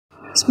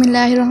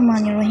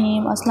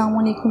Bismillahirrahmanirrahim.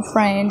 Assalamualaikum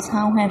friends,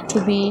 how have to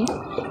be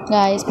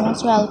guys,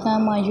 most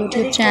welcome my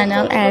YouTube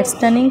channel at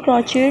Stunning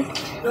Crochet.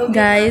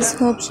 Guys,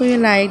 hope so you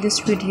like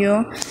this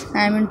video.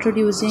 I am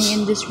introducing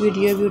in this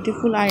video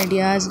beautiful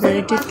ideas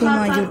related to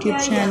my YouTube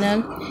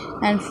channel,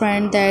 and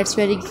friend, that's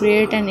very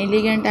great and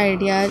elegant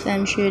ideas I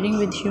am sharing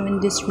with you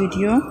in this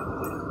video.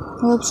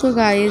 Hope so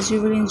guys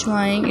you will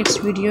enjoying its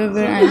video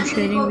where I am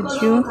sharing with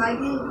you.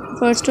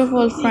 First of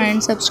all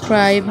friends,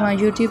 subscribe my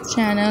YouTube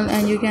channel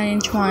and you can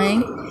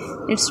enjoying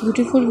its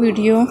beautiful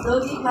video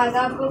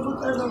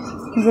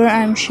where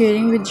I am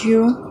sharing with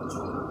you.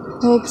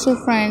 Hope so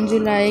friends you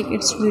like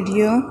its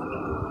video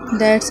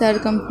that are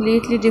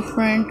completely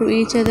different to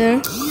each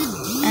other,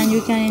 and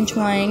you can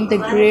enjoying the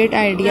great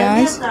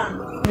ideas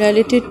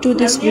related to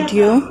this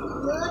video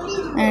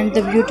and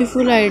the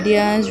beautiful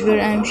ideas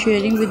where I am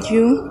sharing with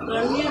you.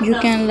 You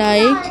can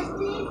like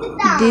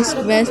these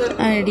best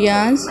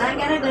ideas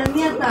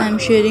I am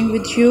sharing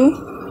with you,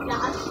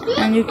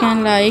 and you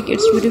can like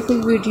its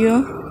beautiful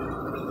video.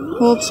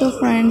 Hope so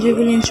friends you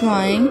will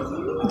enjoying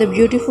the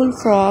beautiful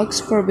frocks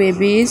for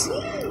babies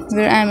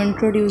where I am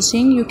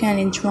introducing. You can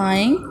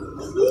enjoying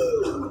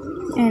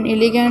and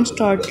elegant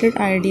started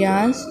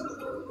ideas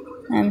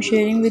I am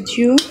sharing with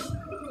you.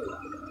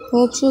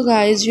 Hope so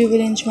guys you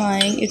will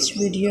enjoying its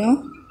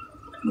video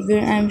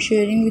where I am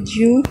sharing with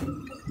you,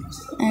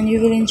 and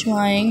you will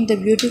enjoying the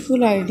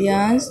beautiful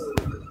ideas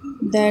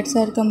that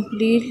are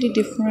completely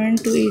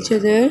different to each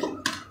other,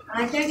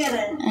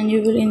 and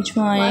you will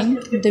enjoying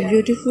the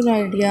beautiful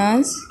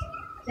ideas.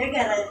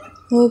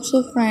 Hope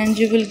so friends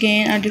you will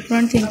gain a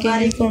different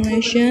thinking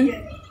information.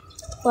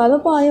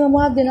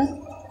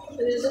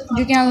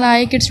 You can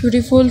like its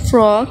beautiful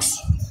frocks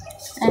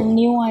and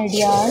new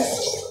ideas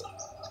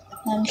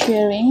I'm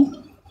sharing.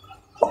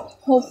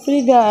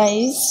 Hopefully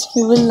guys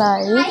you will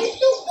like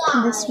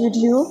this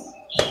video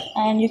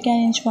and you can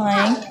enjoy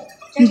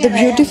the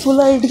beautiful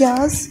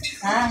ideas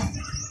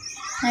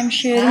I'm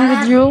sharing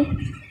with you,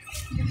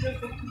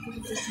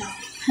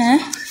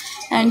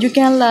 and you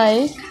can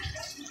like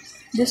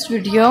this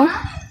video.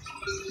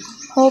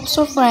 Hope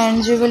so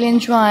friends you will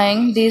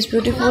enjoying these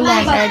beautiful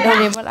and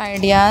adorable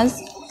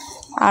ideas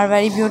are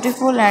very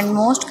beautiful and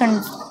most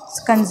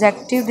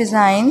consecutive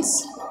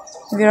designs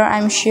where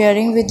I'm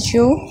sharing with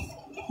you.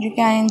 You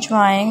can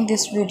enjoying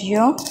this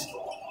video,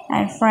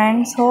 and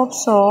friends, hope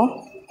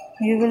so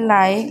you will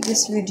like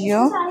this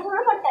video,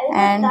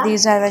 and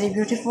these are very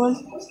beautiful.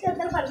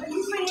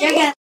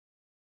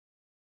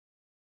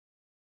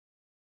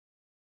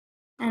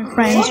 And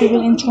friends, you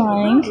will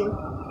enjoying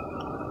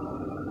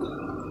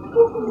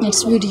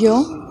its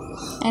video,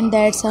 and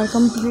that's are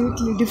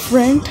completely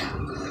different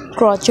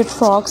crochet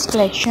frocks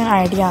collection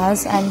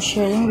ideas I'm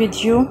sharing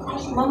with you.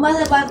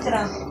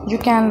 You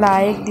can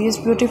like these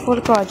beautiful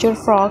crochet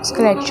frocks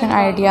collection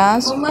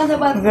ideas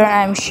where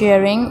I'm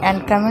sharing,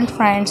 and comment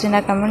friends in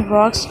a comment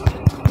box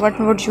what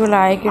would you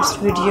like its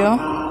video.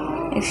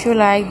 If you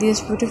like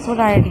these beautiful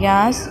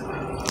ideas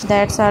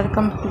that are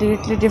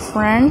completely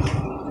different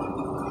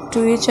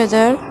to each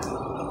other,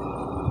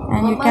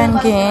 and you can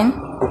gain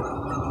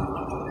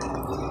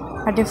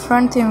a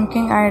different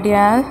thinking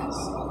ideas.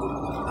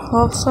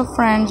 Hope so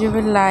friends you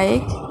will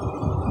like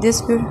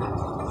this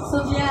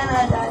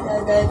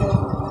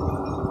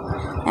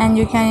and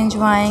you can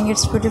enjoying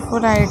its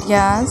beautiful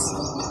ideas.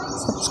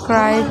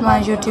 Subscribe my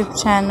YouTube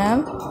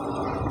channel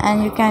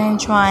and you can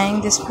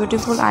enjoying this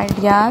beautiful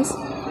ideas.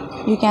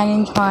 You can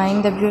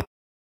enjoying the beautiful